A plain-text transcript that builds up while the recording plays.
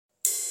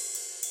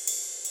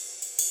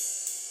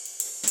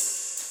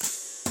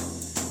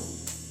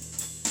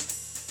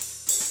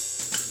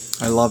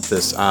I love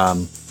this.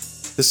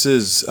 This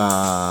is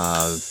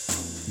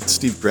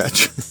Steve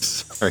Gretsch,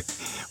 sorry,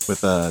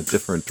 with a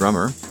different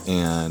drummer,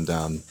 and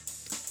I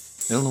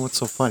don't know what's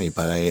so funny,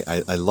 but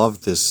I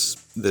love this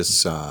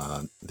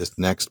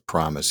next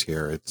promise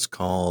here. It's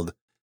called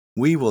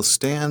 "We Will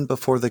Stand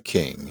Before the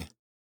King."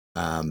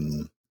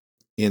 Um,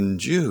 in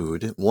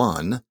Jude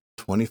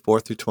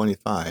 1:24 through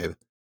 25,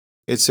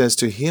 it says,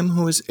 "To him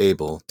who is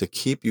able to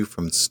keep you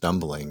from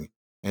stumbling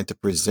and to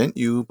present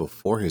you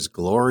before his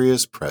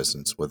glorious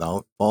presence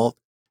without fault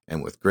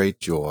and with great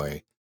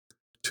joy,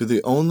 to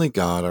the only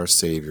God our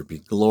Savior be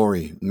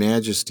glory,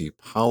 majesty,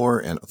 power,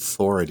 and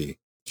authority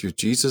through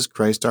Jesus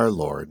Christ our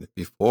Lord,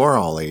 before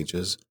all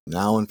ages,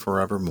 now and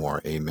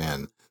forevermore.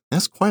 Amen."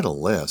 That's quite a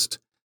list.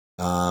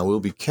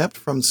 Will be kept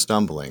from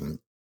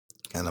stumbling,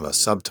 kind of a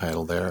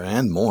subtitle there,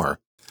 and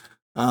more.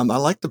 I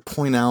like to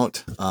point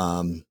out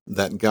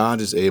that God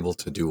is able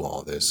to do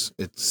all this.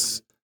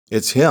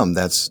 It's Him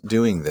that's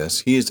doing this.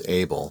 He is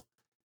able.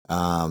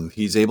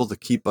 He's able to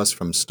keep us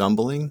from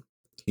stumbling.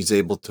 He's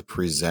able to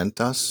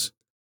present us.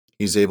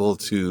 He's able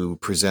to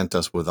present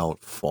us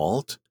without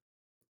fault.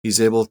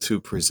 He's able to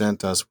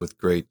present us with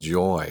great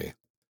joy.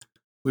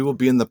 We will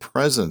be in the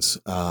presence.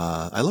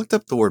 I looked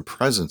up the word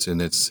presence,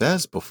 and it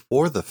says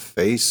before the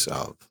face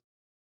of.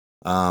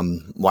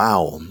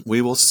 Wow,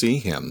 we will see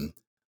Him.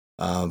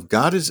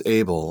 God is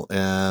able,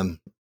 and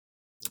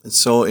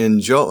so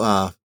in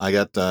Job, I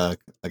got a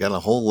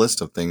whole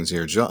list of things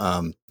here.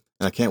 And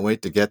I can't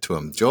wait to get to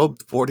them.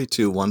 Job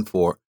 42, 1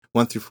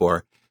 through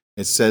 4.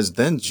 It says,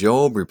 "Then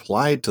Job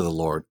replied to the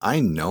Lord, I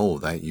know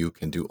that you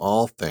can do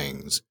all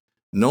things.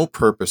 No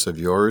purpose of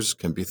yours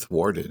can be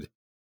thwarted.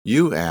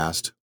 You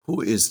asked,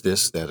 who is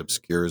this that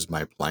obscures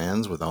my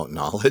plans without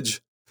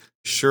knowledge?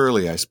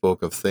 Surely I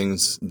spoke of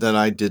things that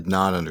I did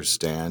not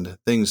understand,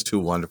 things too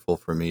wonderful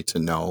for me to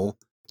know.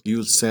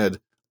 You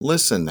said,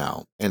 listen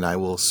now, and I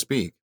will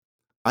speak.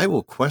 I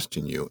will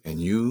question you,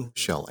 and you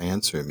shall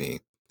answer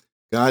me."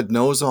 God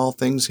knows all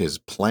things. His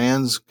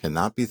plans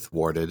cannot be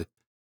thwarted.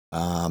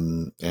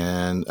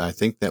 And I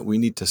think that we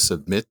need to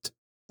submit.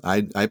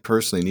 I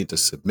personally need to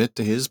submit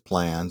to His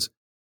plans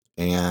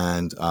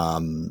and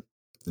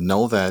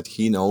know that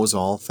He knows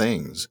all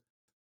things.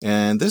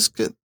 And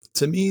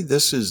to me,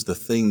 this is the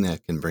thing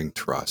that can bring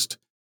trust.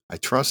 I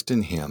trust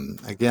in Him.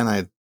 Again,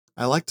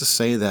 I like to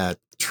say that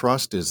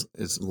trust is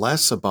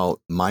less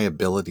about my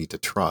ability to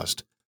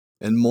trust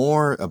and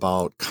more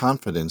about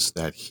confidence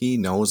that He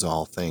knows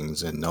all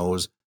things and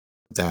knows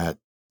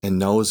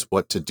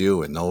what to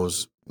do and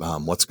knows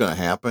what's going to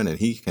happen, and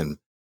He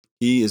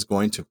is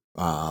going to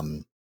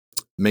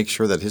make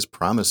sure that His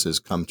promises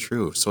come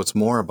true. So it's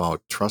more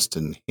about trust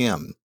in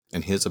Him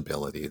and His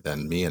ability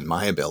than me and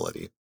my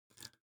ability.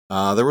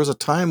 There was a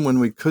time when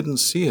we couldn't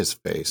see His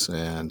face,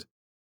 and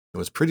it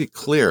was pretty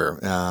clear.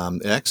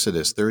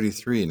 Exodus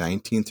 33,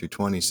 19 through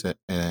 20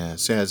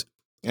 says,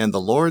 "And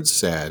the Lord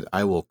said,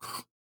 I will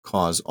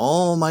cause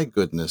all my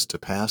goodness to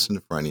pass in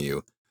front of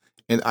you,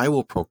 and I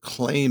will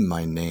proclaim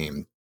my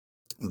name,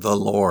 the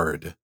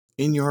Lord,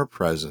 in your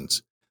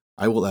presence.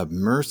 I will have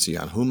mercy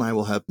on whom I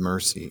will have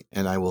mercy,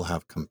 and I will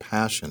have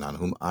compassion on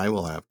whom I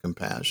will have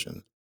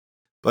compassion."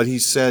 But He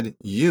said,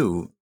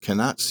 "You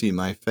cannot see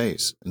my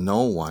face.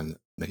 No one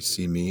may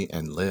see me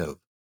and live."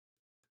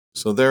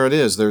 So there it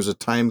is. There's a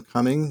time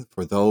coming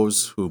for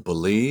those who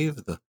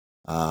believe the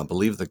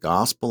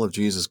gospel of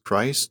Jesus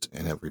Christ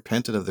and have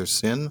repented of their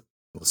sin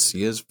will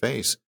see His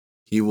face.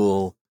 He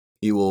will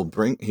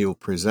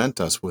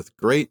present us with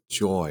great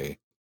joy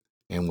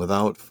and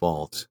without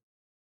fault.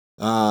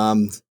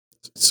 What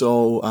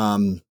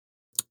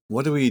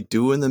do we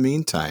do in the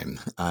meantime?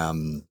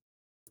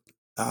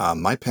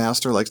 My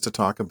pastor likes to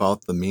talk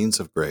about the means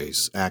of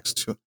grace. Acts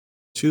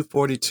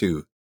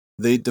 2:42.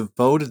 They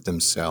devoted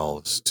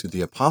themselves to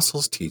the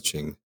apostles'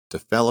 teaching, to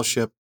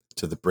fellowship,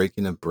 to the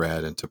breaking of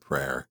bread, and to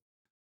prayer.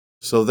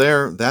 So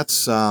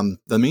that's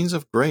the means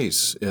of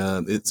grace.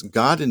 It's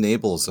God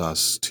enables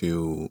us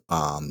to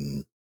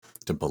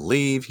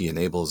believe. He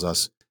enables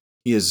us.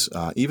 He is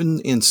even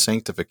in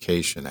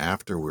sanctification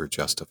after we're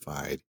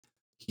justified.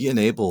 He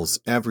enables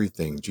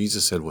everything.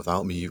 Jesus said,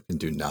 "Without me, you can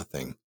do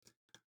nothing."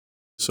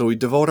 So we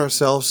devote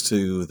ourselves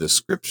to the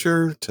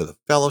Scripture, to the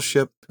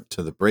fellowship,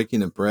 to the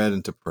breaking of bread,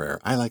 and to prayer.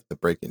 I like the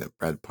breaking of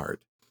bread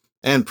part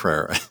and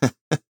prayer.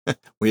 I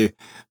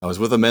was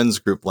with a men's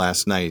group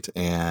last night,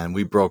 and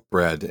we broke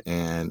bread,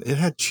 and it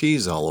had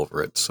cheese all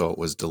over it, so it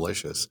was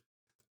delicious.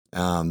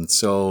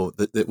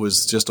 It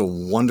was just a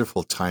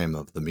wonderful time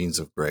of the means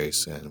of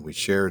grace, and we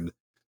shared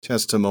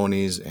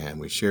testimonies and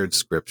we shared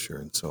Scripture,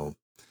 and so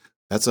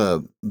that's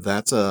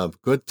a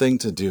good thing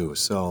to do.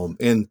 So,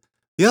 and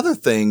the other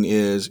thing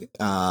is,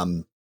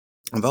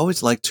 I've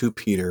always liked 2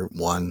 Peter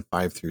 1,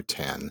 5 through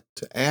 10,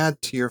 to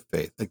add to your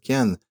faith.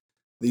 Again,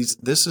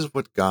 this is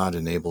what God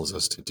enables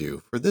us to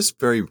do. For this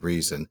very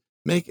reason,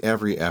 make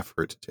every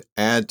effort to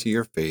add to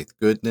your faith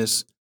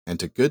goodness, and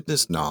to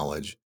goodness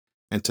knowledge,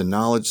 and to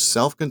knowledge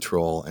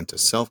self-control, and to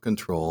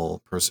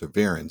self-control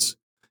perseverance,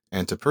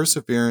 and to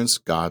perseverance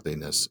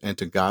godliness, and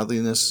to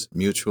godliness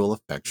mutual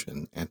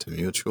affection, and to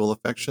mutual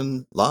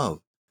affection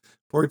love.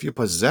 For if you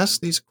possess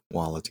these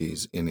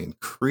qualities in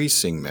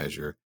increasing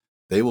measure,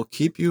 they will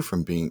keep you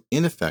from being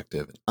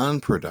ineffective and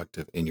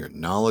unproductive in your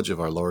knowledge of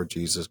our Lord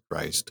Jesus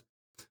Christ.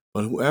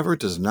 But whoever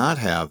does not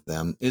have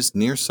them is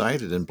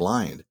nearsighted and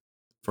blind,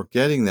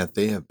 forgetting that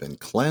they have been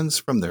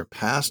cleansed from their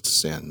past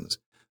sins.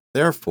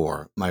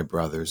 Therefore, my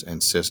brothers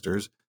and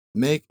sisters,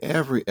 make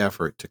every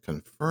effort to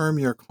confirm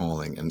your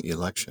calling and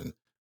election.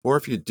 For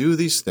if you do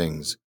these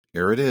things,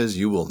 here it is,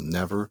 you will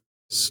never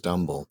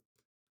stumble.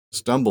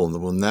 Stumble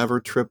and will never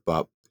trip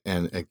up.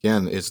 And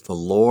again, it's the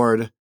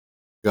Lord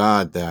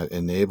God that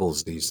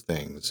enables these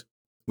things.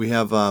 We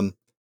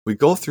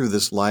go through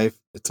this life.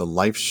 It's a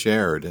life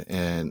shared,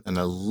 and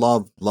I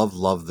love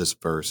this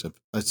verse.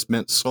 It's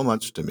meant so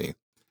much to me.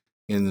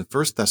 In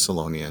 1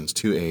 Thessalonians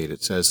 2:8,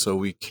 it says, "So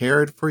we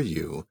cared for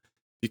you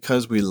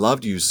because we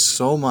loved you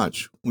so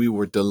much. We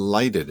were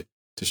delighted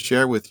to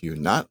share with you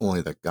not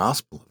only the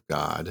gospel of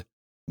God,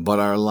 but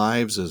our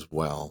lives as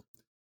well."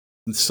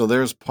 And so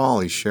there's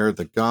Paul. He shared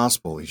the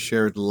gospel. He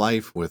shared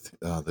life with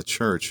the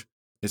church.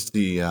 It's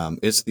the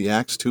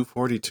Acts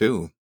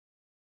 2:42.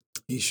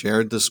 He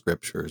shared the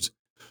scriptures.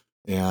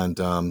 And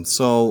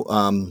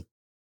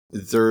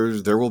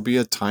there will be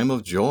a time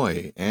of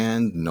joy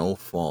and no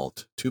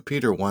fault. 2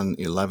 Peter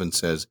 1:11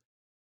 says,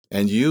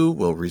 "And you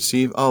will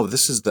receive." Oh,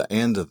 this is the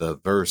end of the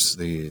verse,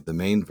 the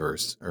main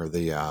verse, or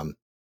the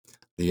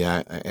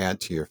add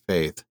to your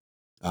faith.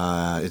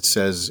 It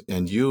says,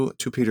 and you,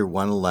 2 Peter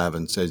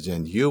 1:11 says,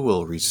 "And you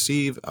will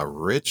receive a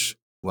rich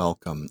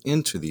welcome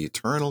into the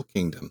eternal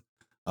kingdom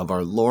of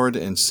our Lord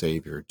and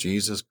Savior,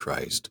 Jesus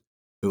Christ,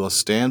 who will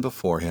stand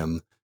before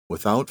him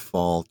without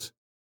fault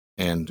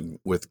and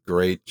with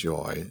great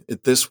joy."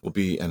 This will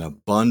be an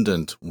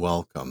abundant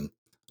welcome.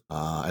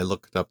 I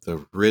looked up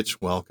the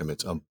rich welcome.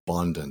 It's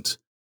abundant.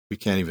 We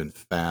can't even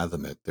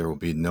fathom it. There will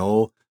be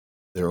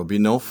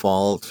no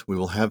fault. We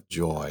will have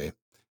joy.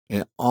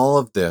 And all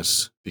of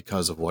this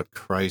because of what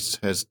Christ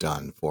has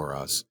done for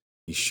us.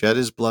 He shed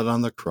his blood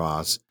on the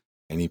cross,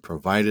 and he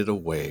provided a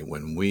way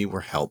when we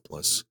were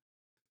helpless.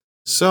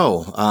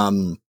 So,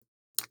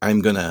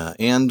 I'm going to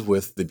end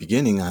with the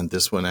beginning on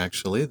this one,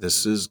 actually.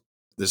 This is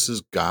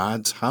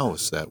God's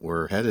house that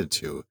we're headed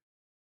to.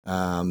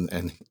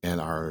 And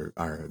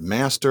our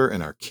master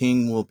and our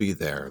king will be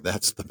there.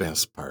 That's the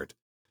best part.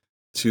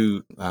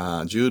 To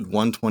Jude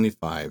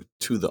 1:25,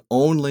 "To the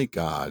only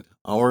God,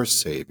 our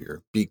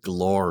Savior, be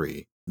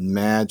glory,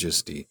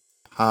 majesty,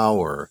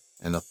 power,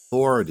 and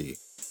authority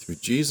through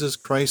Jesus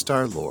Christ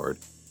our Lord,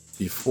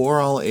 before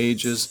all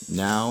ages,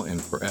 now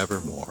and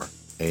forevermore.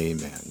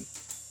 Amen."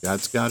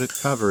 God's got it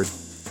covered.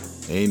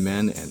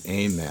 Amen and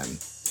amen.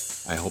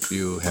 I hope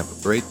you have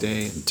a great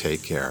day and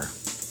take care.